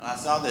I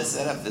saw this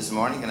setup this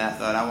morning and I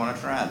thought I want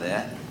to try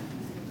that.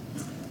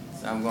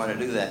 So I'm going to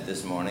do that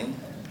this morning.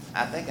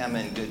 I think I'm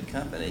in good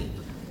company.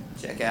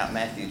 Check out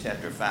Matthew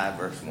chapter 5,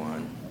 verse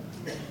 1,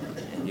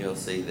 and you'll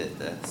see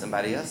that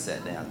somebody else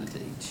sat down to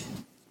teach.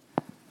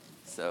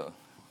 So,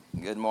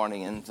 good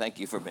morning and thank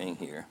you for being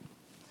here.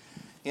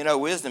 You know,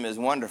 wisdom is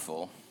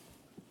wonderful,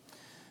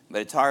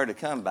 but it's hard to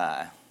come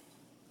by,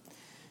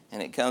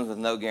 and it comes with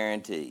no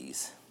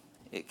guarantees.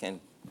 It can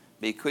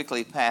be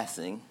quickly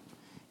passing,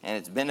 and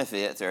its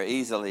benefits are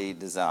easily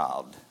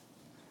dissolved.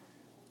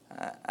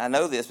 I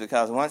know this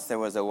because once there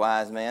was a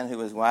wise man who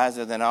was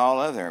wiser than all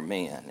other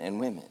men and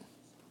women.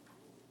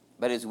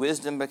 But his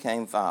wisdom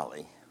became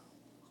folly.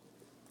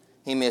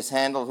 He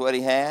mishandled what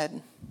he had,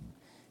 and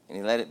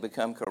he let it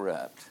become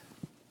corrupt.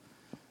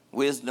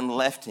 Wisdom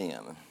left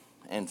him,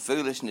 and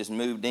foolishness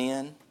moved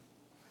in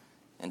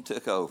and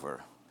took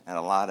over, and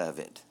a lot of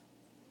it.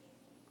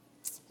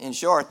 In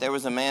short, there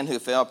was a man who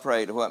fell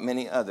prey to what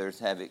many others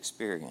have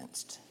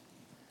experienced,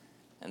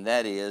 and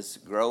that is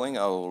growing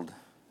old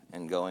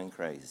and going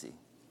crazy.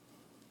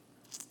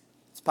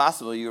 It's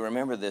possible you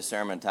remember this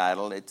sermon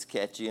title. It's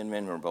catchy and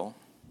memorable,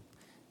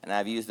 and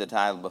I've used the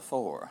title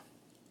before.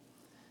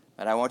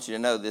 But I want you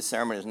to know this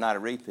sermon is not a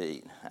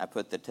repeat. I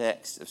put the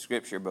text of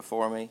Scripture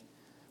before me,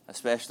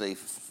 especially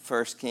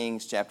 1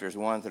 Kings chapters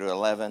 1 through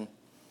 11,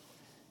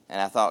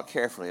 and I thought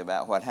carefully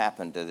about what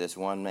happened to this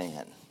one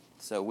man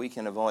so we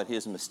can avoid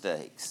his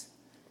mistakes,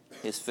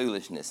 his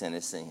foolishness, and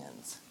his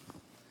sins.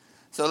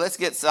 So let's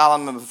get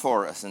Solomon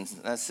before us and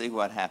let's see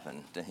what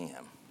happened to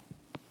him.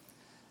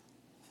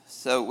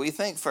 So we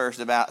think first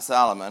about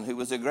Solomon, who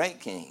was a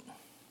great king.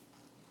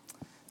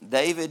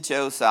 David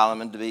chose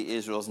Solomon to be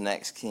Israel's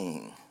next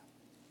king.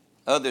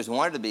 Others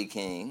wanted to be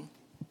king,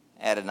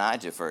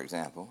 Adonijah, for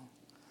example,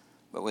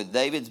 but with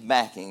David's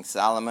backing,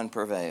 Solomon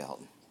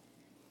prevailed.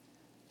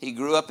 He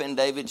grew up in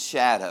David's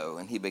shadow,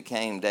 and he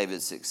became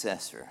David's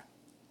successor.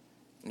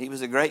 And he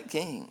was a great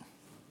king.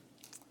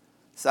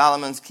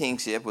 Solomon's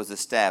kingship was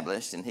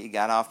established, and he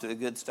got off to a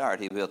good start.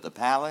 He built a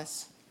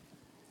palace.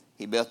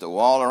 He built a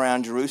wall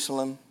around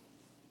Jerusalem.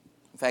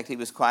 In fact, he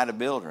was quite a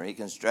builder. He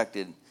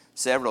constructed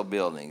several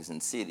buildings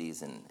and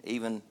cities and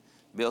even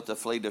built a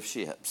fleet of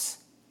ships.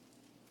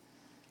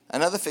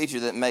 Another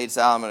feature that made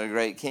Solomon a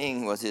great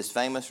king was his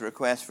famous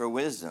request for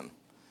wisdom.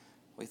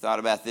 We thought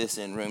about this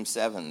in room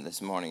 7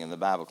 this morning in the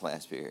Bible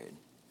class period.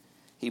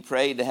 He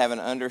prayed to have an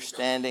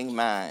understanding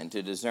mind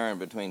to discern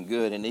between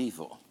good and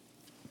evil.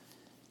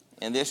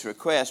 And this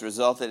request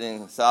resulted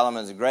in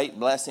Solomon's great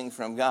blessing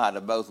from God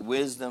of both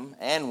wisdom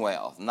and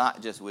wealth,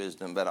 not just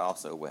wisdom, but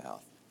also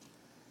wealth.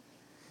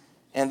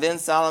 And then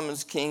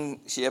Solomon's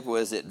kingship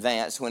was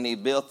advanced when he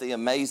built the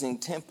amazing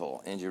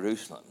temple in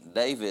Jerusalem.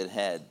 David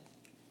had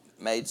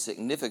made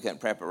significant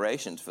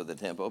preparations for the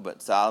temple,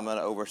 but Solomon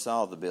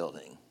oversaw the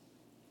building.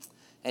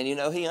 And you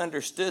know, he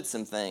understood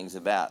some things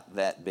about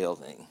that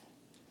building.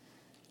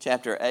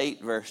 Chapter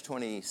 8, verse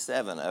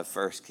 27 of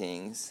 1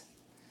 Kings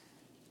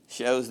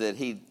shows that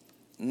he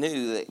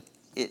knew that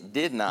it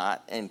did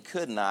not and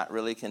could not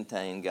really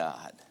contain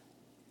God.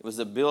 It was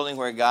a building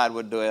where God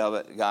would dwell,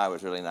 but God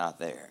was really not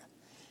there.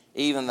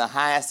 Even the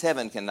highest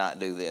heaven cannot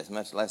do this,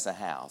 much less a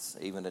house,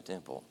 even a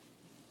temple.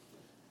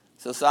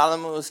 So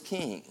Solomon was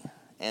king,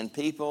 and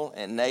people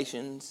and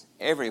nations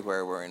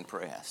everywhere were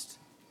impressed.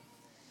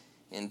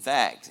 In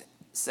fact,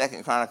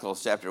 2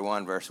 Chronicles chapter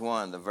 1, verse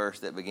 1, the verse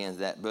that begins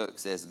that book,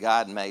 says,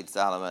 God made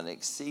Solomon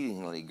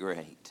exceedingly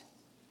great.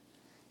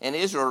 And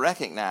Israel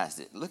recognized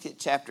it. Look at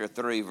chapter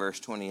 3,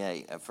 verse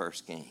 28 of 1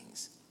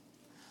 Kings.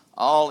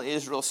 All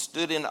Israel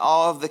stood in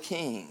awe of the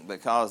king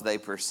because they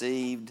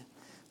perceived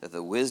that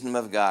the wisdom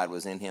of God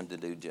was in him to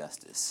do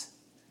justice.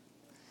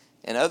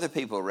 And other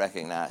people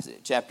recognized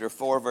it. Chapter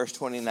 4, verse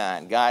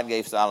 29, God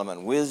gave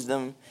Solomon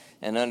wisdom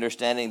and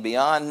understanding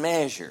beyond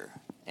measure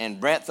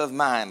and breadth of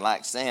mind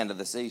like sand of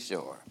the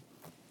seashore.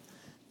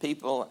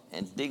 People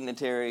and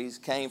dignitaries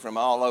came from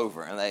all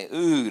over, and they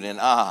oohed and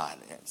ahed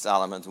at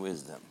Solomon's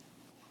wisdom.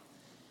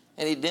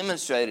 And he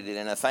demonstrated it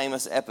in a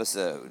famous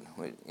episode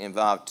which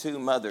involved two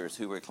mothers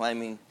who were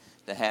claiming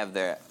to have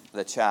the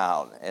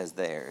child as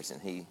theirs.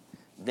 And he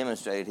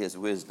demonstrated his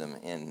wisdom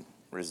in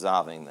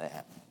resolving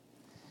that.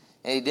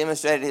 And he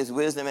demonstrated his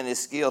wisdom and his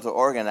skill to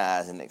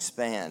organize and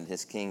expand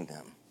his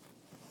kingdom.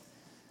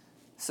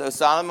 So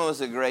Solomon was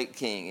a great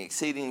king,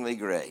 exceedingly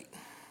great.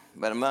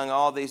 But among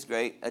all these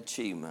great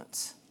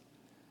achievements,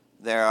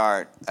 there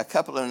are a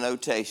couple of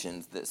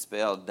notations that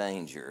spell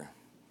danger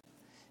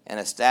and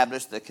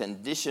establish the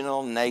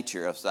conditional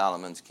nature of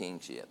Solomon's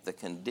kingship, the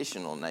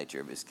conditional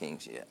nature of his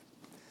kingship.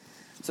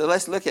 So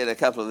let's look at a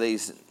couple of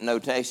these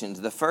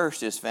notations. The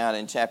first is found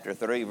in chapter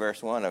 3,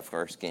 verse 1 of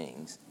 1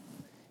 Kings,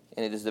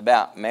 and it is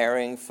about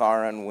marrying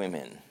foreign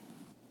women.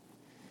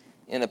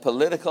 In a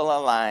political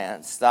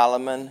alliance,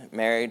 Solomon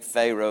married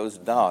Pharaoh's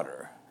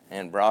daughter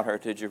and brought her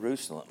to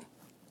Jerusalem,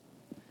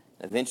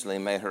 eventually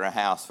made her a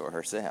house for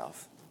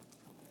herself.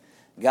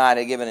 God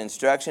had given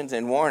instructions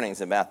and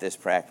warnings about this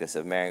practice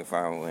of marrying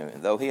foreign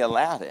women, though he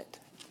allowed it,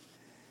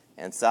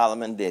 and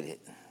Solomon did it.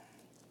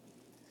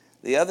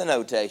 The other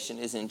notation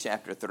is in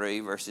chapter 3,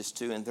 verses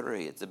 2 and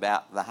 3. It's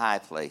about the high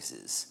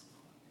places.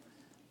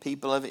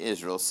 People of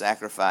Israel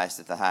sacrificed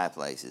at the high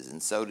places,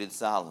 and so did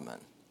Solomon.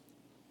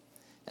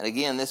 And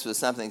again, this was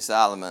something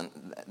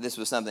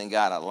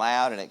God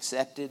allowed and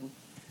accepted,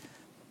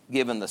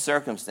 given the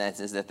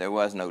circumstances that there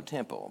was no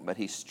temple. But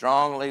he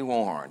strongly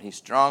warned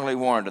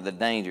of the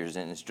dangers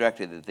and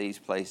instructed that these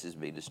places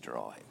be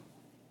destroyed.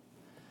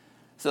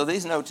 So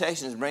these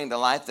notations bring to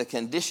light the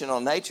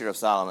conditional nature of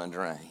Solomon's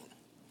reign.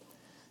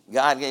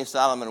 God gave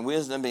Solomon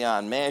wisdom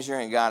beyond measure,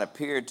 and God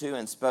appeared to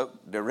and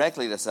spoke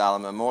directly to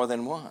Solomon more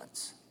than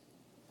once.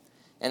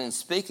 And in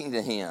speaking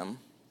to him,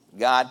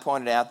 God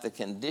pointed out the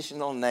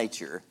conditional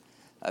nature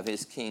of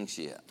his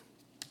kingship.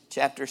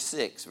 Chapter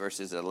 6,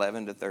 verses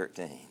 11 to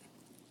 13.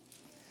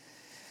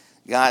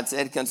 God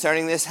said,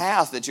 concerning this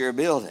house that you're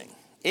building,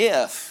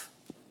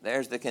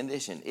 there's the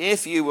condition,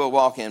 if you will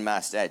walk in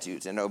my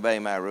statutes and obey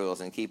my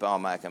rules and keep all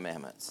my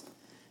commandments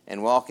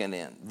and walk in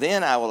them,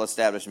 then I will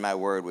establish my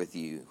word with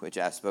you, which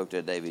I spoke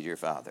to David your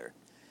father.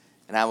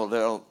 And I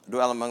will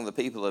dwell among the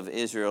people of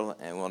Israel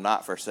and will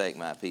not forsake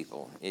my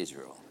people,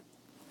 Israel.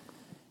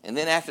 And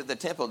then after the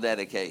temple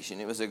dedication,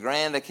 it was a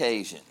grand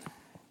occasion.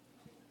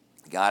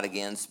 God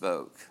again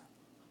spoke.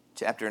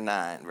 Chapter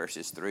 9,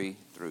 verses 3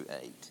 through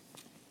 8.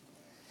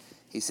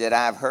 He said,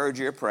 I have heard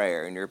your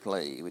prayer and your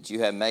plea, which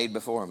you have made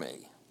before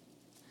me.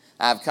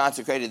 I have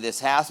consecrated this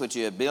house which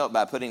you have built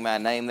by putting my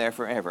name there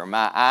forever.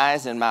 My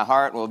eyes and my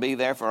heart will be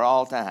there for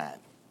all time.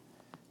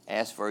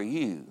 As for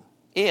you,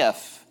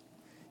 if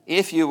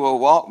you will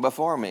walk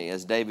before me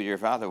as David your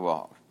father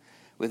walked,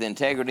 with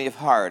integrity of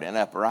heart and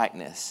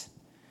uprightness,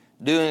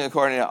 doing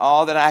according to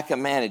all that I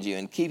commanded you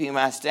and keeping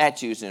my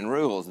statutes and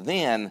rules,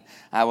 then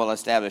I will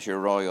establish your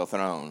royal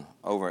throne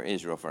over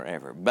Israel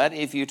forever. But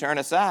if you turn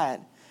aside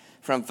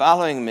from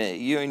following me,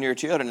 you and your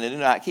children, and do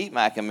not keep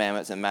my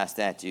commandments and my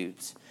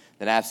statutes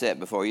that I've set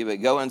before you,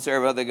 but go and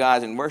serve other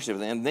gods and worship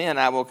them, then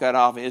I will cut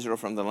off Israel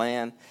from the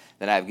land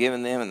that I've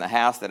given them, and the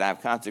house that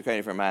I've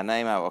consecrated for my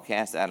name I will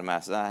cast out of my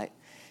sight.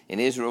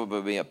 And Israel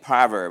will be a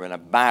proverb and a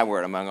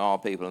byword among all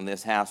people, and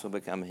this house will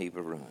become a heap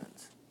of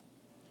ruins.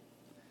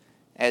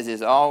 As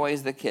is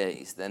always the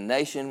case, the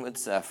nation would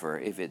suffer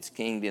if its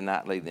king did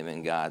not lead them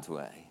in God's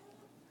way.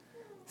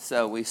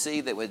 So we see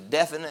that with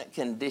definite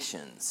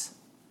conditions,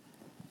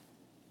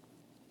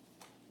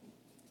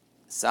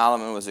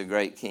 Solomon was a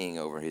great king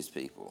over his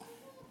people.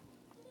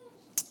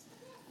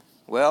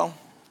 Well,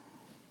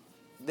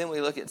 then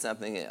we look at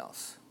something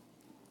else.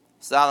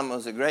 Solomon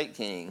was a great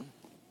king,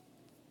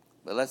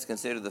 but let's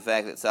consider the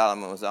fact that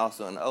Solomon was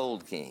also an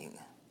old king.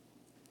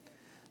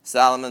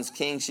 Solomon's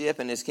kingship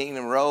and his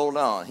kingdom rolled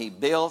on. He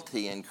built,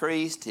 he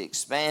increased, he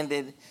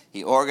expanded,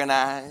 he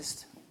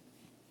organized.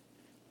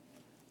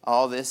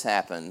 All this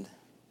happened,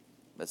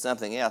 but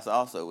something else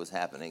also was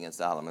happening in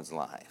Solomon's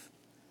life.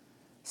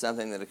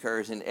 Something that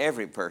occurs in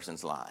every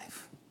person's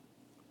life.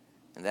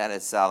 And that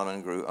is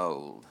Solomon grew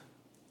old.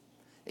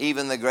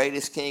 Even the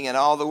greatest king in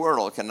all the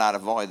world cannot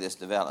avoid this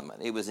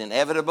development. It was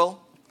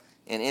inevitable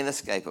and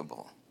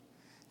inescapable.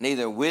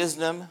 Neither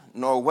wisdom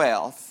nor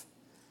wealth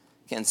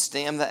can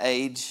stem the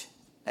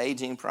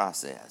aging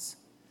process.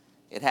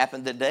 It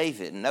happened to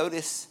David.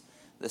 Notice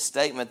the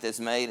statement that's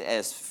made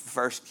as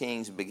 1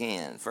 Kings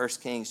began. 1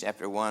 Kings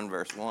chapter 1,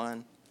 verse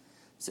 1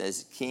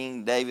 says,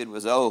 King David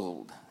was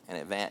old and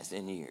advanced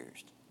in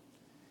years.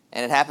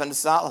 And it happened to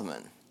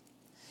Solomon.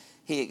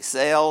 He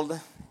excelled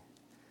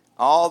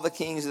all the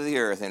kings of the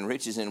earth in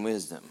riches and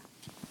wisdom.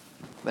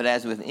 But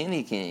as with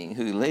any king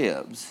who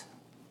lives,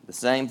 the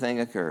same thing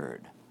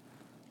occurred.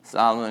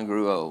 Solomon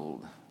grew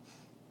old.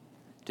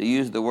 To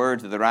use the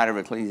words of the writer of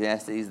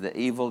Ecclesiastes, the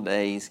evil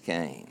days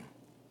came.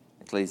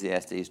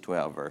 Ecclesiastes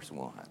 12, verse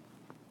 1.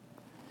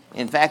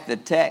 In fact, the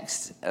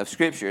text of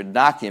Scripture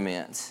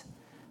documents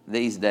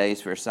these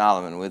days for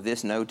Solomon with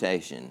this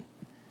notation.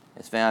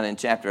 It's found in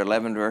chapter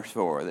 11, verse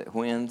 4, that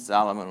when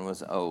Solomon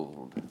was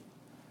old.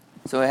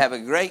 So we have a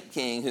great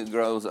king who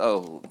grows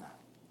old.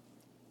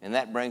 And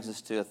that brings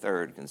us to a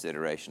third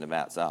consideration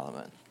about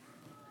Solomon.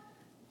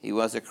 He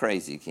was a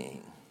crazy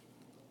king.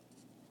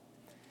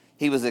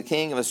 He was a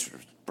king of a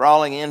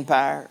sprawling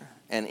empire,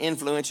 an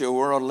influential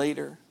world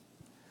leader,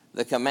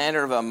 the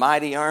commander of a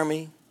mighty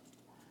army,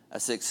 a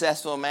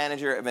successful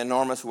manager of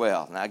enormous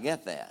wealth. Now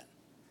get that.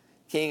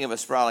 King of a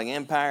sprawling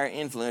empire,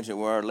 influential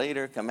world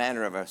leader,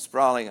 commander of a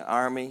sprawling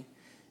army,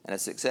 and a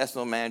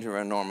successful manager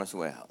of enormous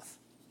wealth.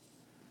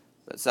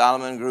 But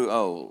Solomon grew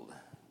old,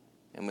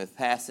 and with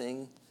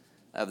passing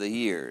of the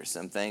years,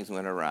 some things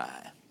went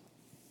awry.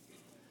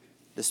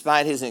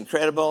 Despite his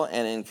incredible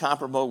and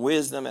incomparable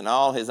wisdom and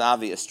all his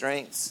obvious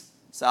strengths,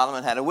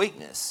 Solomon had a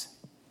weakness.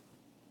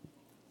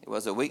 It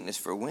was a weakness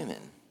for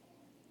women.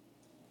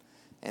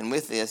 And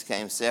with this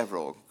came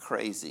several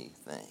crazy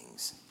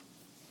things.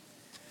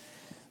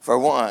 For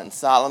one,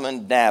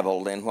 Solomon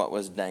dabbled in what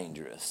was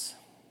dangerous.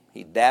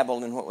 He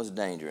dabbled in what was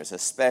dangerous,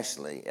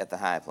 especially at the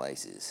high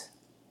places.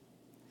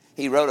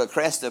 He rode a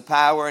crest of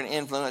power and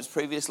influence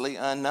previously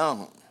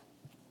unknown.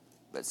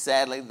 But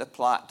sadly, the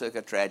plot took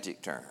a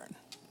tragic turn.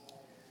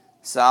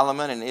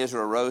 Solomon and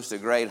Israel rose to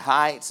great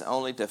heights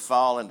only to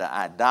fall into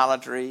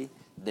idolatry,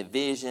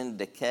 division,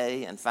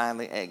 decay, and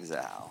finally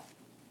exile.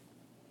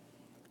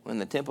 When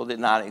the temple did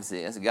not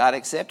exist, God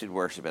accepted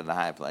worship in the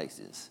high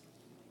places,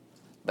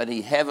 but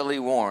he heavily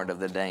warned of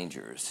the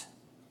dangers.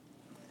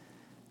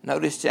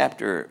 Notice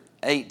chapter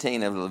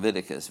 18 of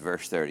Leviticus,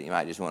 verse 30. You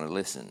might just want to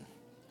listen.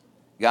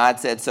 God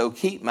said, "So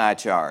keep my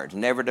charge,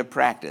 never to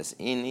practice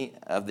any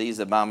of these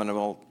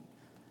abominable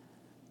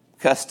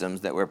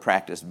customs that were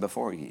practiced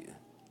before you,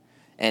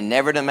 and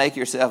never to make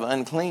yourself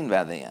unclean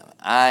by them.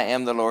 I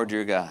am the Lord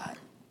your God."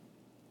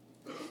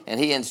 And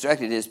he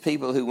instructed his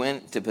people who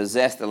went to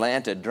possess the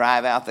land to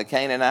drive out the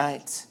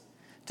Canaanites,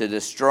 to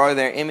destroy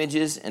their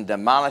images, and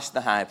demolish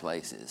the high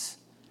places.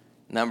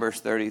 Numbers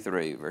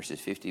 33, verses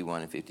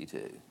 51 and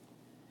 52.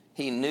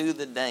 He knew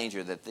the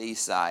danger that these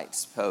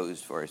sites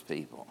posed for his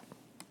people.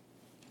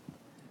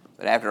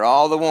 But after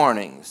all the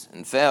warnings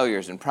and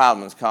failures and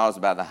problems caused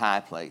by the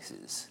high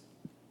places,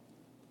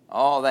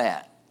 all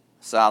that,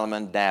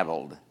 Solomon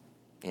dabbled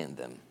in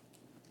them.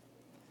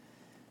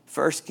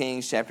 1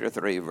 Kings chapter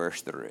 3,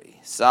 verse 3.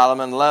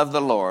 Solomon loved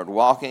the Lord,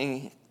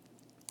 walking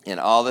in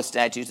all the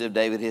statutes of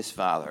David his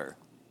father.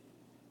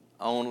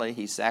 Only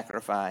he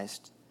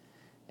sacrificed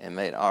and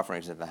made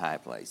offerings at the high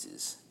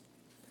places.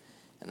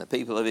 And the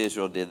people of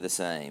Israel did the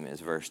same,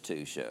 as verse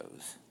 2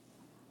 shows.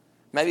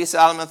 Maybe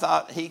Solomon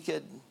thought he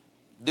could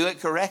do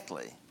it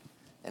correctly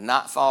and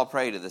not fall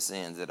prey to the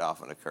sins that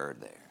often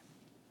occurred there.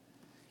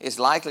 It's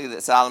likely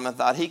that Solomon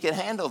thought he could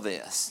handle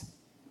this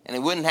and it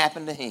wouldn't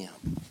happen to him.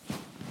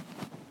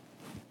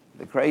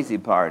 The crazy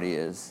part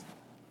is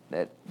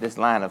that this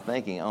line of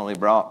thinking only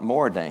brought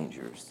more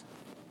dangers.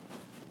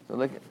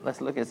 So let's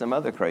look at some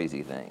other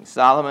crazy things.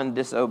 Solomon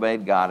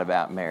disobeyed God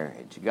about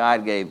marriage.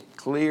 God gave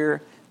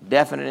clear,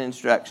 definite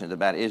instructions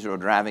about Israel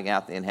driving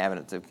out the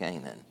inhabitants of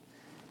Canaan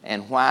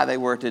and why they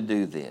were to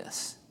do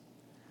this.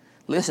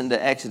 Listen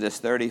to Exodus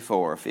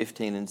 34,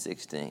 15 and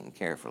 16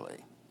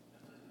 carefully.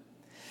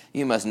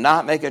 "You must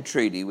not make a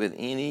treaty with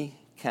any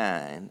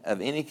kind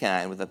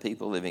with the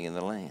people living in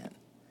the land.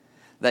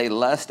 They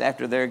lust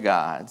after their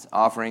gods,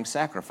 offering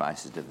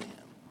sacrifices to them.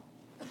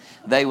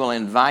 They will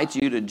invite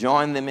you to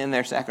join them in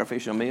their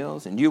sacrificial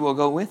meals, and you will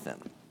go with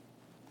them.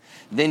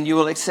 Then you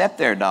will accept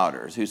their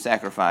daughters who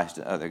sacrifice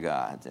to other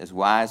gods as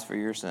wives for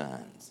your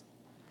sons.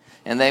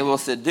 And they will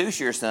seduce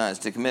your sons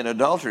to commit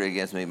adultery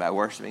against me by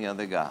worshiping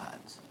other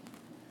gods."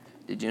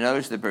 Did you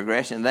notice the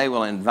progression? They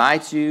will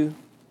invite you,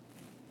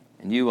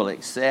 and you will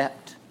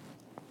accept,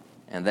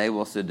 and they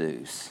will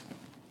seduce.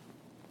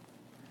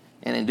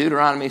 And in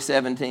Deuteronomy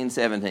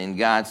 17:17,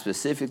 God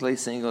specifically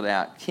singled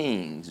out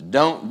kings.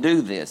 Don't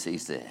do this, he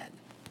said.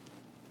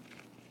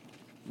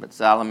 But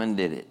Solomon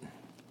did it,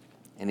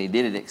 and he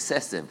did it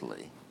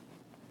excessively.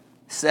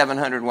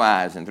 700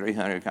 wives and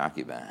 300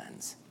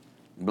 concubines,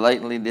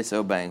 blatantly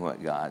disobeying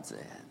what God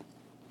said.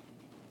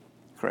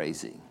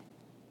 Crazy.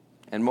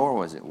 And more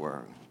was at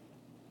work.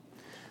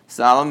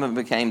 Solomon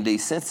became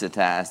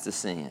desensitized to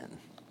sin.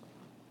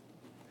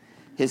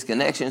 His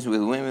connections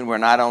with women were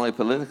not only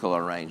political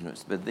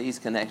arrangements, but these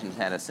connections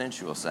had a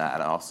sensual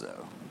side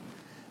also.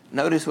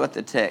 Notice what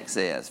the text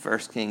says,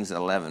 1 Kings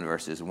 11,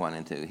 verses 1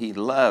 and 2. He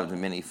loved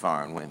many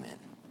foreign women,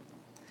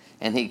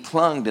 and he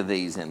clung to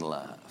these in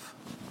love.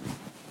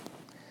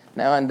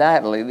 Now,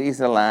 undoubtedly,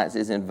 these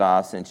alliances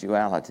involve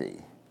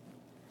sensuality.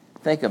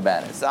 Think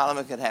about it.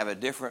 Solomon could have a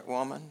different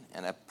woman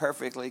and a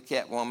perfectly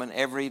kept woman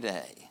every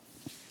day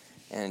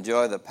and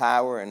enjoy the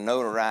power and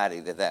notoriety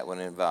that would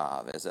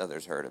involve as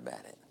others heard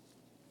about it.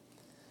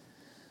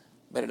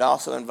 But it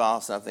also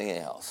involved something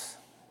else.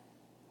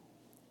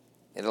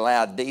 It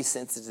allowed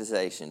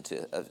desensitization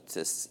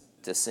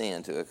to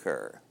sin to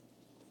occur.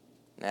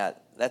 Now,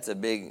 that's a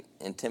big,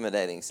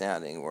 intimidating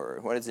sounding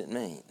word. What does it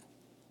mean?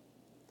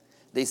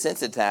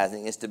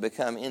 Desensitizing is to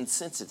become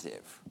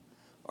insensitive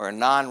or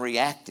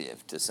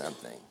non-reactive to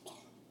something.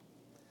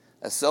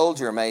 A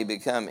soldier may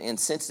become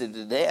insensitive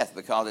to death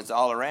because it's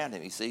all around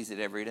him. He sees it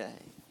every day.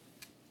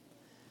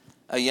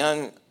 A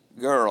young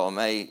girl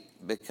may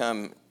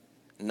become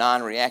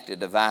non-reactive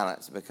to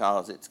violence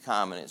because it's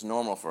common, it's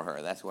normal for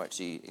her. That's what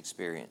she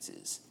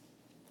experiences.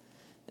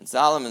 In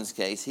Solomon's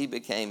case, he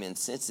became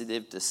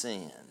insensitive to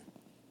sin.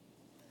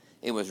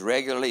 It was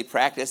regularly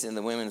practiced in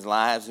the women's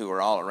lives who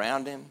were all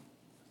around him,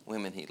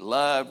 women he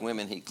loved,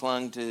 women he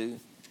clung to,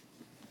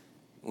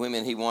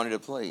 women he wanted to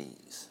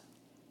please.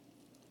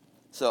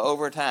 So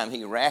over time,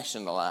 he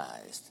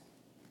rationalized,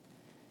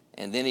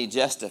 and then he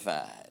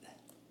justified,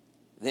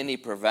 then he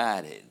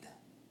provided,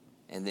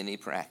 and then he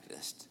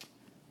practiced,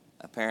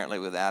 apparently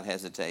without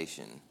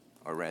hesitation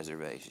or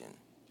reservation.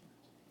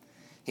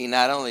 He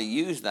not only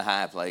used the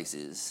high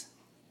places,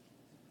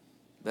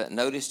 but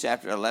notice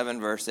chapter 11,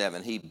 verse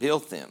 7, he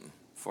built them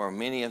for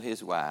many of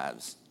his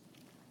wives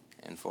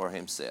and for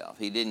himself.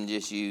 He didn't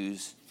just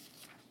use,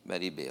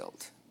 but he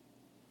built.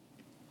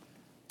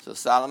 So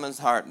Solomon's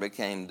heart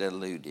became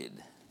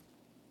deluded.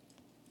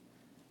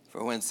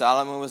 For when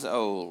Solomon was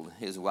old,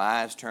 his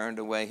wives turned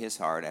away his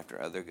heart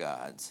after other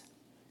gods,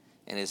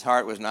 and his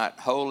heart was not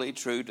wholly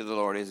true to the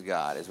Lord his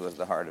God, as was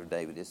the heart of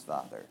David his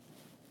father.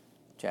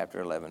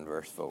 chapter 11,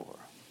 verse 4.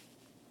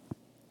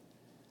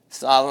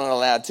 Solomon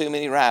allowed too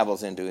many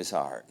rivals into his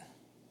heart.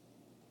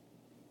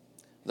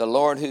 The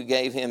Lord who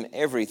gave him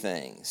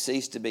everything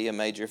ceased to be a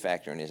major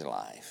factor in his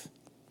life.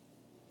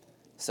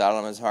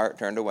 Solomon's heart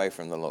turned away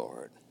from the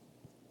Lord.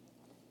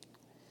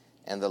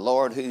 And the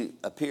Lord, who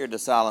appeared to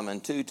Solomon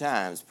 2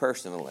 times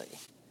personally,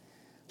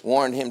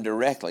 warned him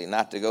directly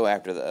not to go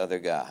after the other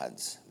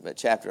gods. But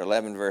chapter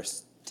 11,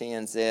 verse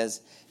 10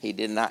 says he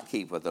did not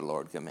keep what the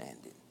Lord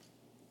commanded.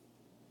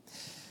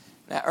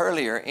 Now,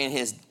 earlier in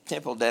his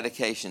temple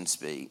dedication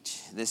speech,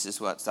 this is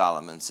what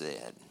Solomon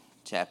said,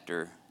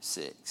 chapter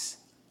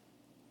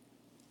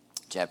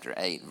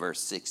 8, verse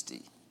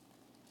 60.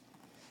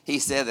 He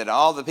said that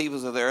all the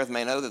peoples of the earth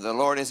may know that the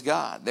Lord is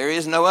God. There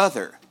is no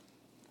other.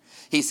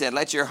 He said,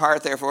 let your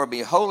heart therefore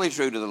be wholly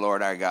true to the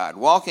Lord our God,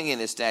 walking in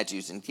his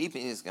statutes and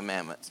keeping his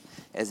commandments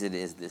as it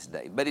is this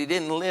day. But he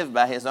didn't live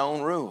by his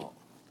own rule.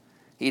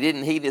 He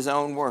didn't heed his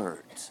own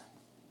words.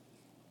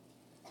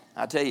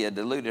 I'll tell you, a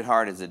deluded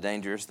heart is a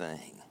dangerous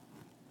thing.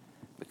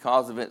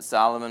 Because of it,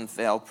 Solomon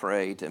fell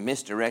prey to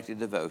misdirected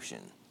devotion.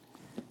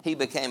 He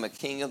became a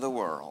king of the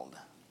world.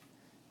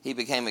 He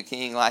became a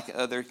king like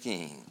other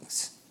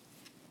kings.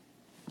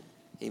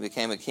 He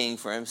became a king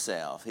for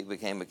himself. He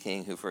became a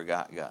king who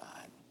forgot God.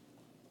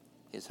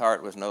 His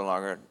heart was no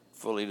longer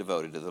fully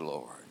devoted to the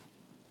Lord.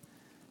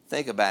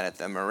 Think about it.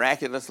 The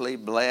miraculously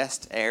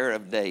blessed heir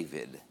of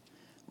David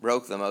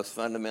broke the most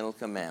fundamental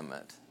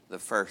commandment, the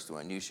first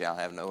one, you shall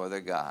have no other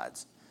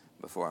gods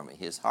before me.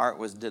 His heart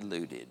was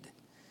deluded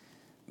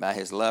by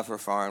his love for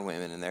foreign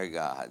women and their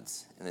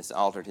gods, and this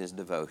altered his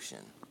devotion.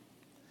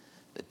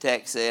 The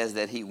text says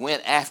that he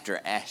went after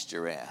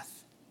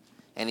Ashtoreth,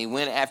 and he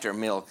went after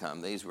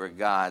Milcom. These were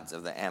gods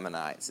of the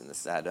Ammonites and the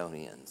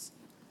Sidonians.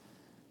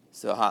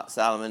 So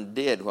Solomon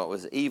did what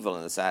was evil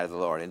in the sight of the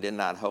Lord and did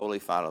not wholly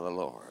follow the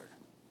Lord.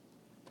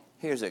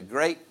 Here's a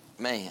great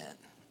man,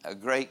 a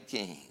great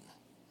king,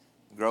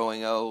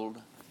 growing old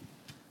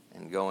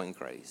and going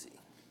crazy.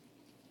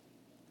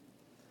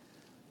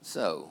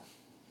 So,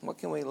 what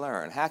can we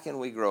learn? How can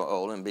we grow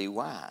old and be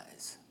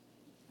wise?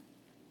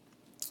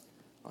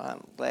 Well,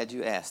 I'm glad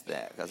you asked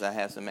that because I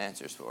have some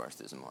answers for us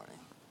this morning.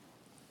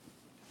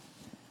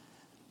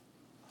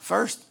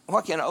 First,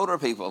 what can older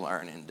people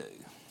learn and do?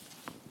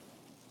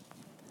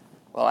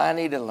 Well, I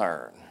need to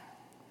learn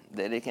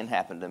that it can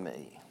happen to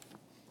me.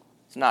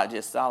 It's not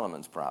just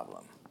Solomon's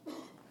problem.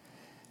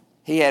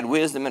 He had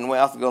wisdom and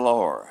wealth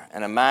galore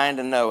and a mind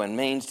to know and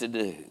means to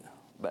do,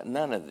 but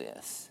none of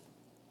this,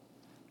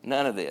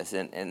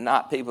 and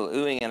not people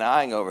oohing and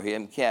eyeing over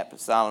him kept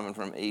Solomon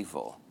from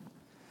evil.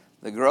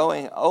 The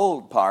growing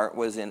old part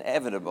was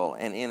inevitable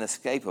and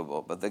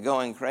inescapable, but the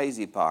going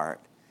crazy part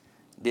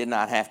did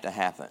not have to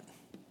happen.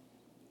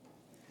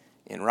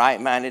 In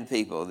right-minded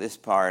people, this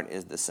part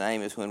is the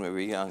same as when we were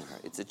younger.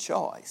 It's a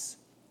choice.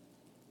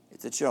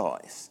 It's a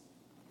choice.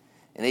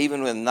 And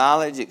even with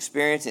knowledge,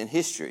 experience, and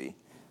history,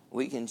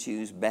 we can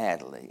choose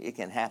badly. It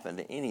can happen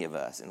to any of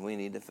us, and we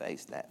need to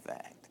face that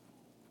fact.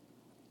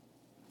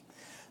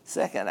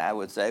 Second, I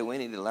would say we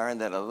need to learn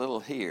that a little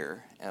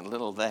here and a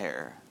little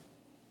there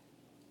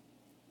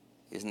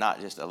is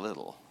not just a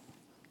little.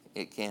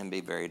 It can be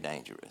very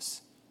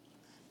dangerous.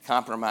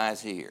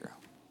 Compromise here.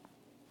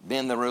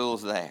 Bend the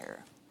rules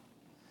there.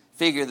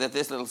 Figure that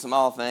this little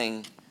small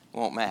thing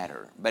won't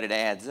matter, but it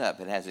adds up.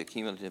 It has a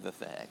cumulative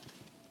effect.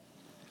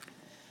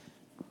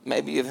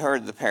 Maybe you've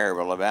heard the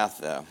parable about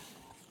the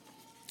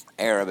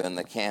Arab and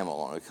the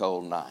camel on a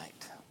cold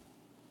night.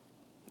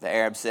 The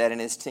Arab sat in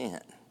his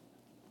tent,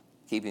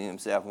 keeping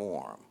himself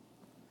warm.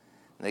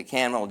 The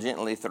camel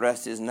gently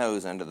thrust his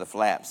nose under the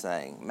flap,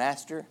 saying,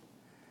 "Master,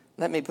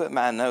 let me put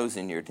my nose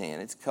in your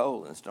tent. It's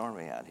cold and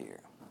stormy out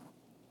here."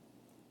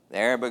 The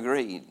Arab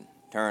agreed,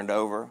 turned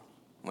over,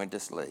 went to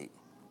sleep.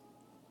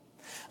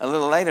 A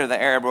little later,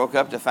 the Arab woke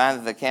up to find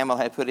that the camel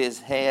had put his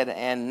head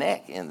and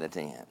neck in the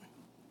tent.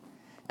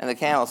 And the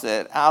camel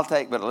said, "I'll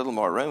take but a little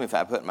more room if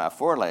I put my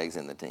forelegs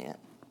in the tent."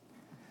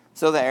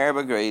 So the Arab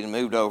agreed and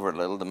moved over a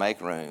little to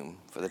make room,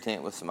 for the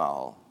tent was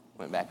small,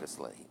 went back to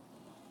sleep.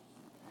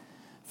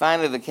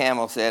 Finally, the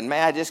camel said,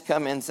 "May I just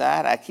come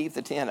inside? I keep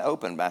the tent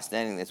open by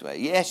standing this way."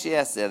 "Yes,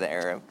 yes," said the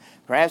Arab.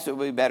 "Perhaps it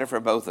will be better for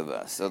both of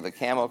us." So the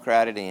camel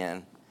crowded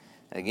in.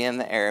 Again,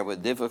 the Arab,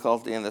 with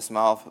difficulty in the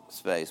small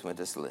space, went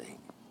to sleep.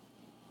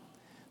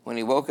 When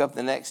he woke up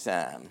the next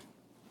time,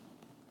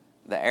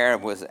 the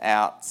Arab was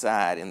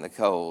outside in the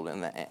cold,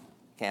 and the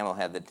camel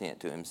had the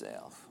tent to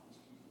himself.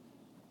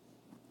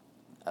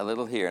 A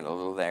little here and a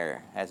little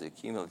there has a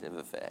cumulative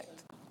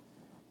effect.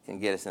 Can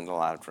get us into a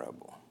lot of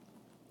trouble.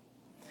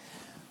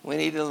 We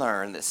need to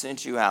learn that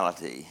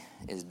sensuality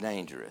is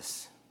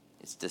dangerous,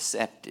 it's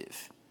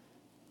deceptive,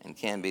 and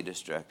can be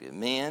destructive.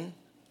 Men,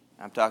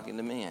 I'm talking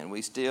to men,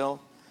 we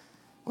still,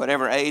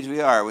 whatever age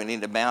we are, we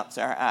need to bounce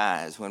our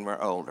eyes when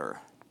we're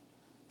older.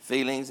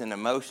 Feelings and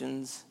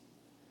emotions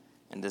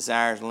and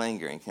desires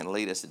lingering can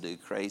lead us to do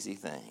crazy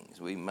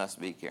things. We must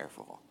be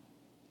careful.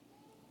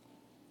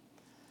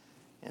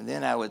 And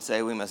then I would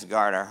say we must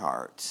guard our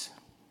hearts.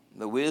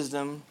 The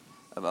wisdom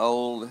of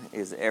old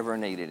is ever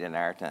needed in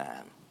our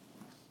time.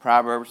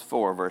 Proverbs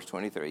 4, verse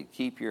 23,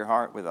 keep your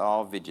heart with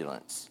all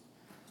vigilance,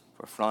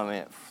 for from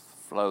it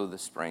flow the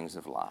springs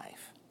of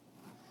life.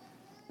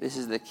 This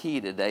is the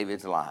key to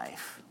David's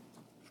life.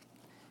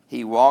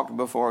 He walked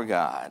before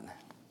God,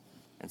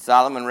 and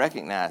Solomon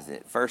recognized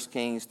it. 1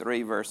 Kings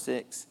 3, verse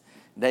 6,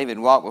 David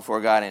walked before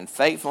God in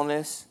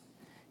faithfulness,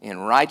 in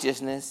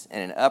righteousness,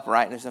 and in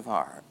uprightness of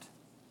heart.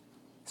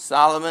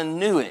 Solomon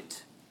knew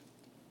it,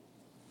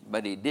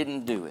 but he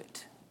didn't do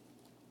it.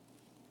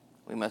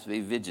 We must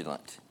be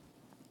vigilant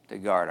to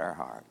guard our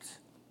hearts.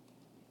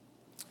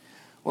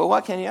 Well,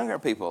 what can younger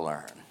people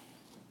learn?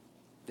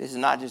 This is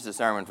not just a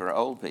sermon for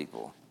old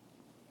people.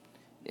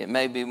 It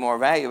may be more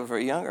valuable for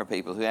younger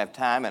people who have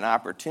time and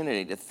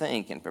opportunity to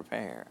think and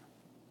prepare.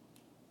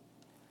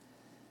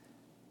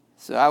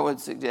 So I would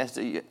suggest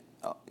to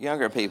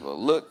younger people,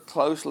 look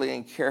closely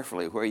and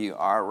carefully where you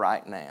are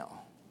right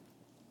now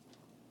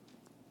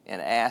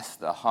and ask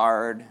the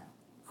hard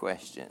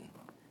question,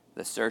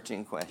 the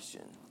searching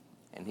question.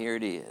 And here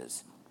it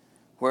is.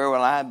 Where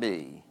will I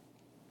be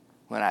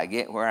when I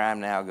get where I'm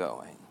now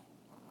going?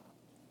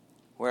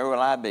 Where will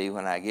I be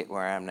when I get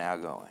where I'm now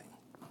going?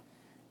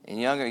 In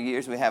younger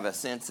years, we have a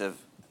sense of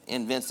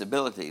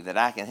invincibility, that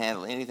I can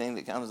handle anything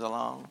that comes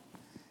along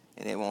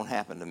and it won't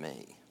happen to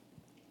me.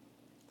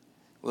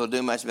 We'll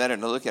do much better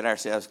to look at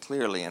ourselves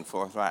clearly and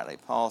forthrightly.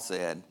 Paul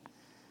said,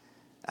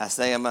 I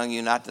say among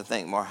you not to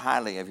think more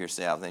highly of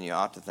yourself than you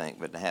ought to think,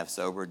 but to have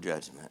sober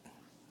judgment.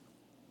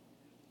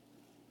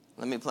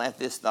 Let me plant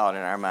this thought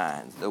in our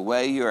minds. The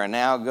way you are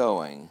now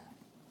going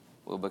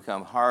will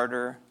become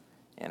harder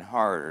and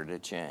harder to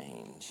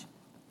change.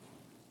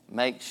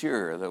 Make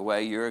sure the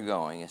way you're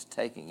going is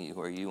taking you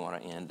where you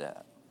want to end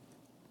up.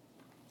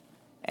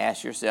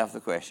 Ask yourself the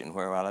question,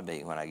 where will I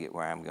be when I get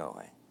where I'm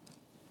going?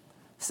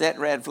 Set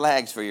red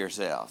flags for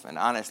yourself and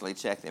honestly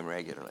check them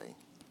regularly.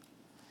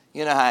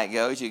 You know how it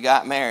goes. You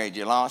got married,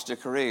 you launched a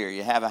career,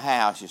 you have a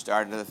house, you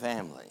started a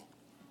family.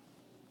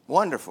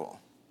 Wonderful.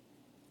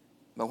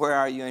 But where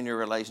are you in your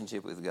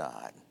relationship with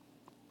God?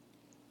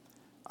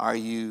 Are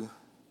you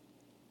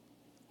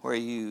where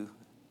you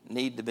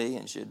need to be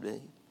and should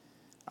be?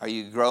 Are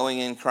you growing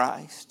in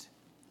Christ?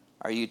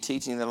 Are you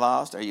teaching the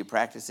lost? Are you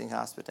practicing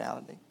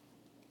hospitality?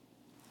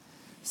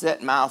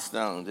 Set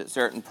milestones at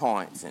certain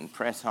points and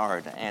press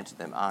hard to answer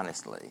them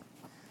honestly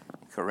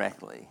and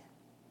correctly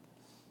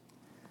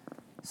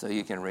so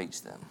you can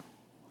reach them.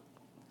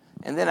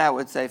 And then I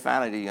would say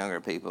finally to younger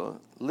people,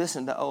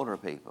 listen to older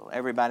people.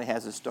 Everybody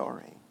has a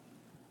story.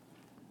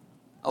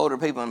 Older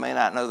people may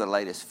not know the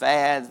latest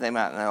fads. They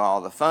might know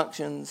all the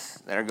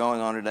functions that are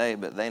going on today,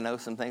 but they know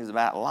some things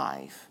about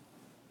life,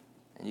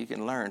 and you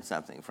can learn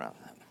something from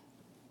them.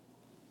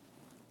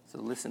 So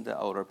listen to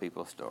older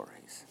people's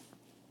stories.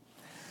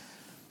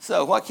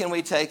 So what can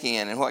we take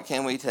in and what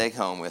can we take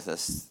home with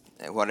us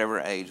at whatever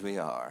age we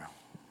are?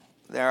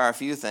 There are a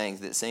few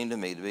things that seem to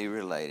me to be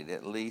related,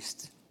 at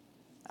least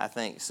I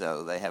think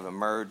so. They have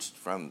emerged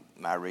from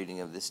my reading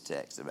of this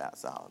text about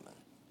Solomon.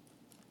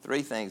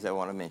 3 things I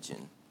want to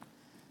mention.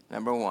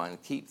 Number 1,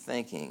 keep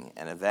thinking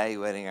and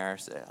evaluating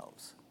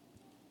ourselves.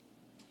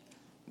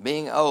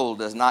 Being old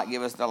does not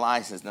give us the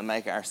license to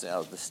make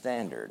ourselves the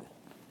standard.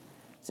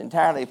 It's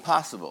entirely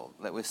possible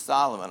that with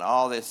Solomon,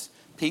 all this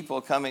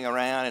people coming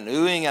around and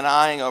oohing and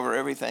eyeing over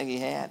everything he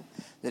had,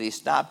 that he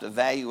stopped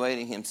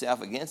evaluating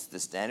himself against the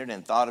standard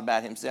and thought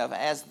about himself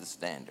as the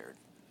standard.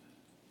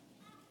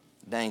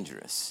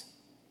 Dangerous.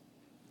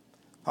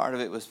 Part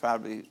of it was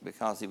probably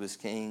because he was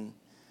king.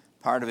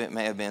 Part of it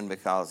may have been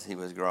because he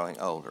was growing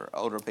older.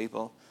 Older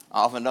people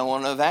often don't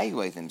want to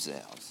evaluate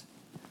themselves.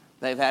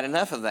 They've had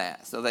enough of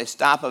that, so they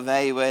stop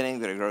evaluating.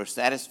 They grow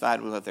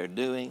satisfied with what they're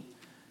doing.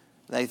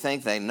 They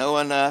think they know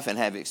enough and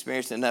have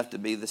experienced enough to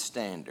be the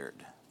standard.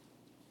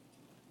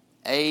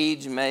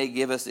 Age may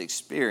give us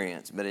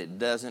experience, but it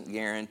doesn't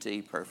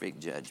guarantee perfect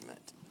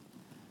judgment.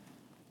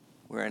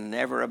 We're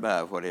never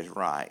above what is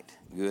right,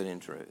 good,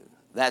 and true.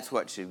 That's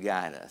what should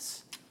guide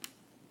us,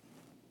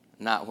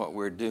 not what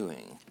we're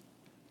doing,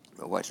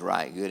 but what's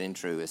right, good, and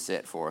true is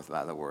set forth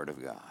by the Word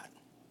of God.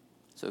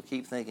 So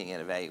keep thinking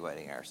and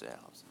evaluating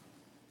ourselves.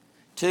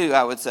 2,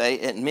 I would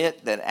say,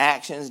 admit that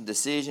actions,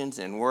 decisions,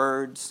 and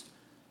words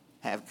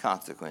have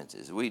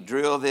consequences. We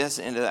drill this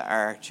into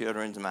our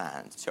children's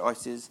minds.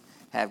 Choices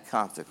have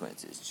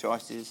consequences.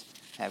 Choices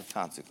have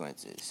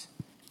consequences.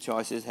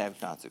 Choices have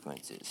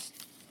consequences.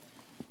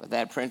 But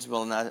that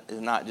principle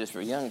is not just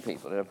for young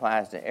people. It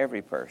applies to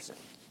every person,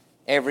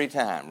 every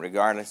time,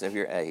 regardless of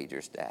your age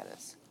or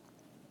status.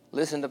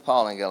 Listen to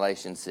Paul in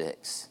Galatians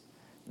 6.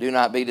 Do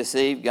not be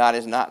deceived, God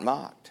is not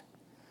mocked.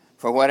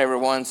 For whatever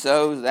one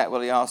sows, that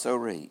will he also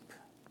reap.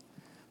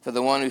 For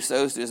the one who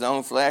sows to his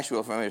own flesh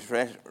will from his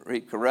flesh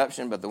reap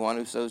corruption, but the one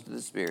who sows to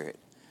the Spirit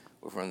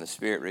will from the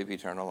Spirit reap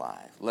eternal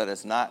life. Let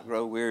us not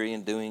grow weary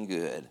in doing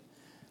good,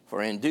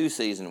 for in due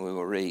season we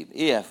will reap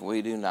if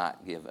we do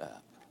not give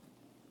up.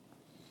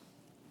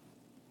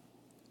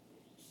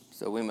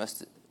 So we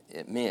must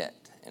admit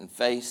and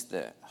face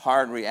the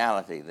hard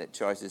reality that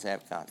choices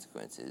have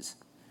consequences.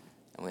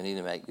 and we need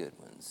to make good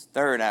ones.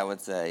 Third, I would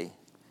say,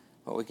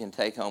 what we can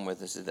take home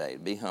with us today,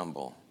 be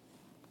humble.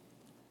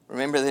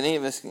 Remember that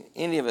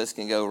any of us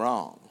can go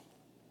wrong.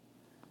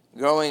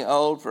 Growing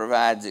old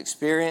provides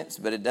experience,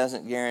 but it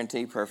doesn't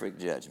guarantee perfect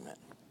judgment.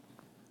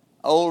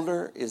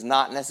 Older is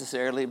not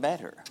necessarily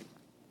better,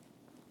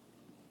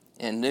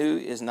 and new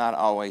is not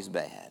always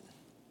bad.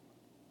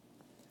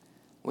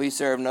 We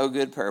serve no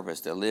good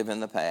purpose to live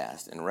in the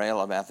past and rail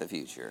about the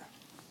future.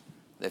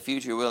 The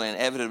future will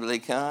inevitably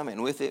come,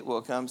 and with it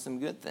will come some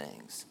good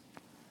things,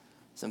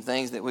 some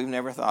things that we've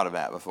never thought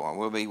about before, and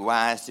we'll be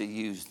wise to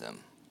use them.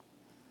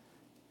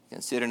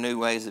 Consider new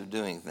ways of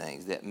doing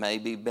things that may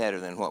be better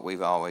than what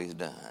we've always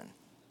done.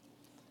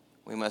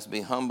 We must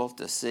be humble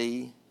to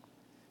see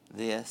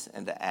this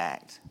and to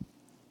act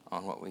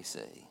on what we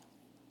see.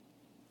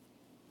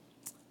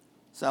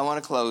 So I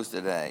want to close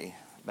today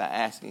by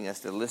asking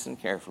us to listen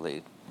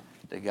carefully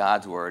to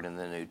God's word in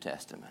the New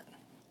Testament.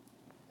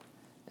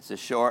 It's a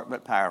short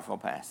but powerful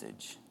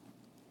passage.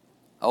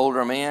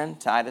 Older men,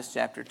 Titus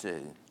chapter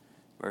 2,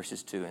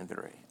 verses 2 and 3.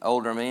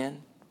 Older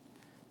men,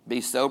 be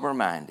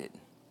sober-minded,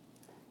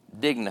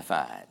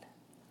 dignified,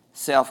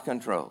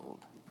 self-controlled,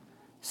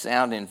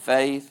 sound in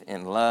faith,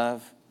 in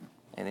love,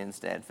 and in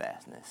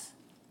steadfastness.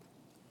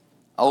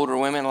 Older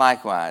women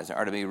likewise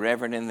are to be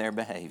reverent in their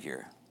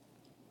behavior.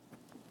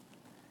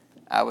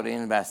 I would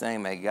end by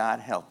saying, may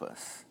God help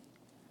us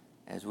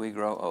as we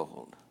grow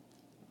old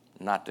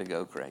not to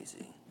go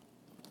crazy.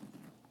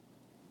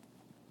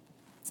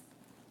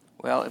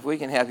 Well, if we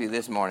can help you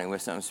this morning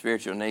with some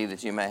spiritual need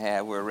that you may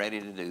have, we're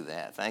ready to do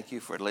that. Thank you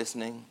for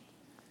listening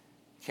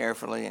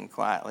carefully and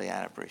quietly.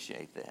 I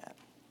appreciate that.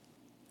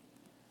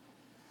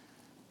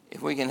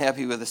 If we can help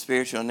you with a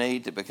spiritual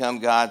need to become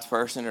God's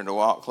person or to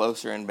walk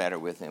closer and better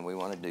with Him, we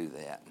want to do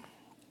that.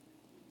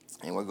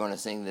 And we're going to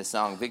sing this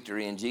song,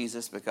 Victory in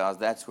Jesus, because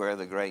that's where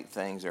the great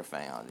things are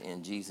found,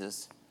 in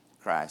Jesus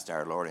Christ,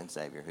 our Lord and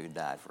Savior, who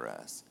died for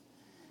us.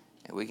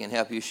 And we can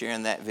help you share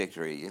in that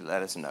victory. You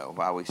let us know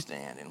while we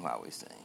stand and while we sing.